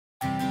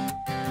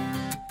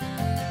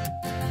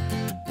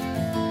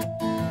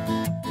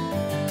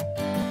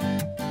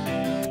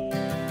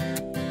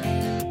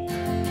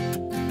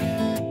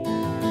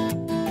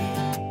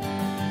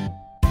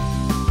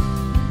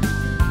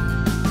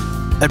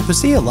At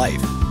Pasea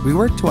Life, we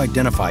work to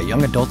identify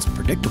young adults'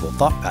 predictable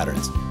thought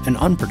patterns and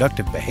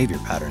unproductive behavior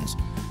patterns.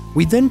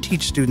 We then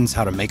teach students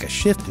how to make a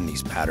shift in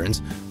these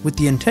patterns with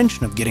the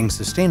intention of getting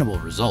sustainable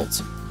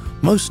results.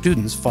 Most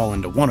students fall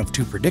into one of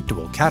two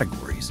predictable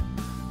categories.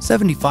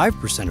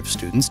 75% of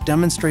students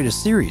demonstrate a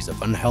series of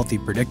unhealthy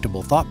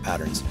predictable thought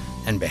patterns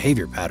and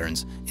behavior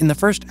patterns in the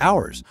first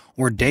hours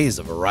or days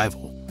of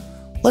arrival.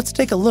 Let's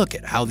take a look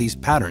at how these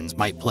patterns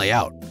might play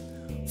out.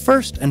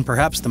 First, and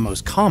perhaps the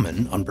most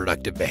common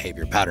unproductive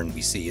behavior pattern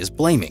we see, is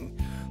blaming.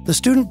 The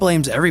student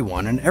blames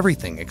everyone and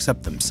everything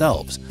except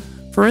themselves.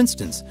 For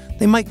instance,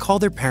 they might call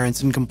their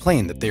parents and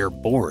complain that they are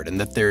bored and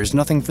that there is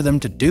nothing for them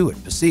to do at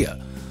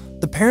Pasea.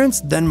 The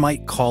parents then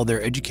might call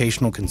their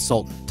educational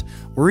consultant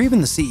or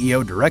even the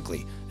CEO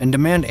directly and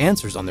demand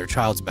answers on their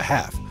child's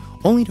behalf,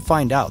 only to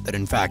find out that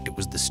in fact it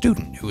was the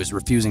student who is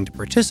refusing to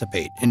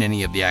participate in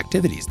any of the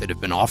activities that have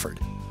been offered.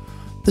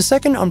 The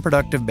second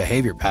unproductive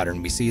behavior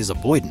pattern we see is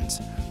avoidance.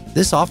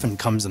 This often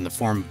comes in the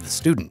form of the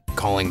student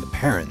calling the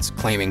parents,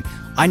 claiming,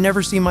 "I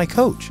never see my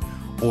coach,"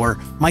 or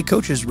 "my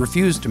coaches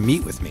refuse to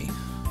meet with me."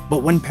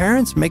 But when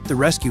parents make the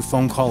rescue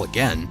phone call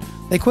again,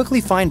 they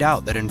quickly find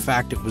out that in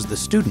fact it was the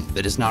student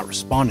that is not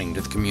responding to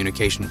the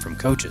communication from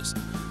coaches.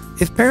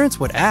 If parents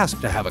would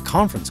ask to have a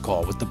conference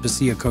call with the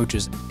Pasea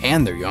coaches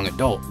and their young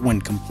adult when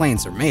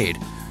complaints are made,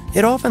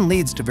 it often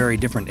leads to very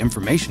different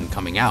information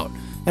coming out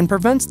and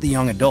prevents the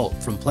young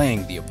adult from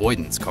playing the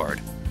avoidance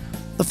card.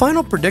 The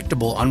final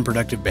predictable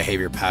unproductive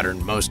behavior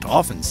pattern most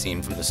often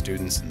seen from the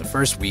students in the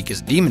first week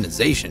is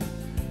demonization.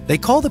 They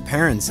call the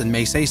parents and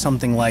may say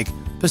something like,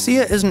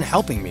 "Pasea isn't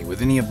helping me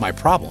with any of my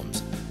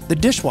problems. The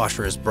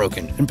dishwasher is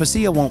broken and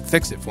Pasea won't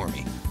fix it for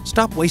me.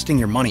 Stop wasting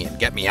your money and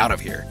get me out of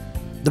here."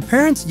 The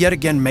parents yet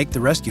again make the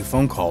rescue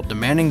phone call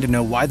demanding to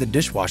know why the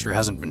dishwasher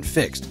hasn't been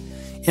fixed.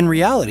 In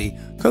reality,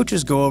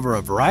 coaches go over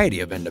a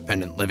variety of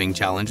independent living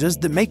challenges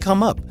that may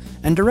come up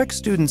and direct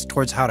students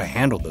towards how to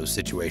handle those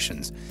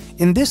situations.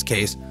 In this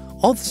case,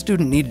 all the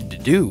student needed to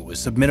do was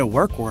submit a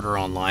work order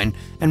online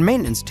and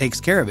maintenance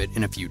takes care of it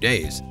in a few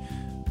days.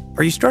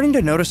 Are you starting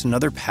to notice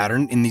another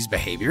pattern in these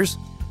behaviors?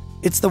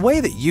 It's the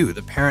way that you,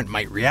 the parent,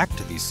 might react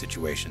to these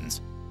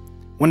situations.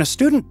 When a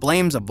student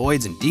blames,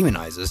 avoids, and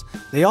demonizes,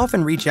 they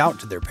often reach out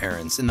to their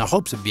parents in the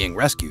hopes of being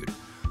rescued.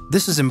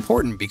 This is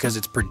important because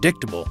it's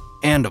predictable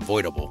and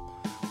avoidable.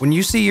 When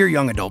you see your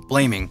young adult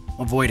blaming,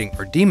 avoiding,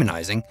 or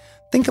demonizing,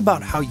 think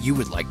about how you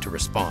would like to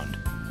respond.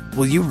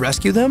 Will you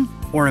rescue them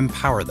or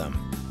empower them?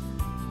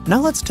 Now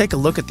let's take a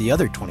look at the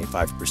other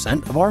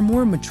 25% of our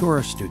more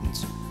mature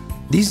students.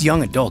 These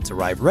young adults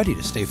arrive ready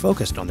to stay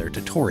focused on their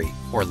tutori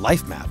or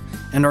life map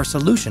and are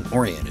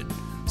solution-oriented.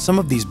 Some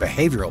of these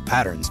behavioral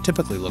patterns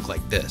typically look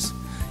like this.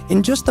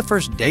 In just the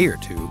first day or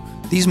two,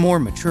 these more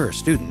mature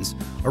students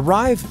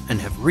arrive and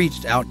have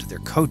reached out to their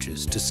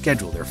coaches to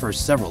schedule their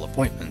first several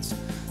appointments.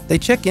 They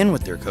check in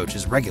with their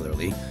coaches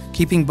regularly,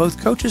 keeping both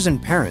coaches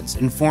and parents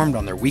informed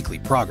on their weekly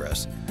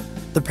progress.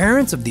 The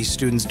parents of these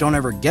students don't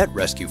ever get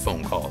rescue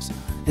phone calls.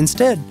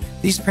 Instead,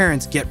 these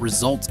parents get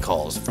results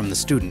calls from the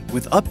student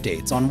with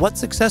updates on what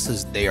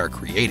successes they are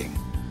creating.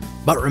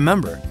 But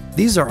remember,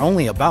 these are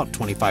only about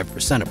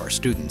 25% of our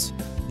students.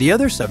 The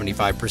other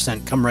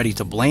 75% come ready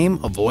to blame,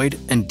 avoid,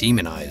 and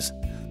demonize.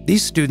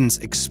 These students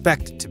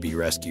expect to be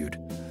rescued.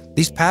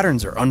 These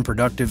patterns are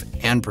unproductive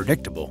and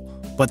predictable,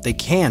 but they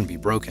can be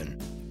broken.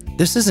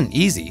 This isn't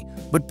easy,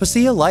 but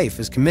Pasea Life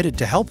is committed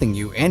to helping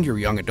you and your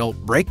young adult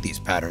break these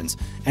patterns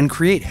and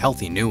create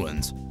healthy new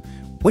ones.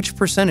 Which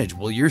percentage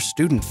will your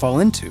student fall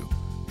into,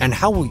 and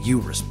how will you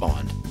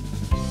respond?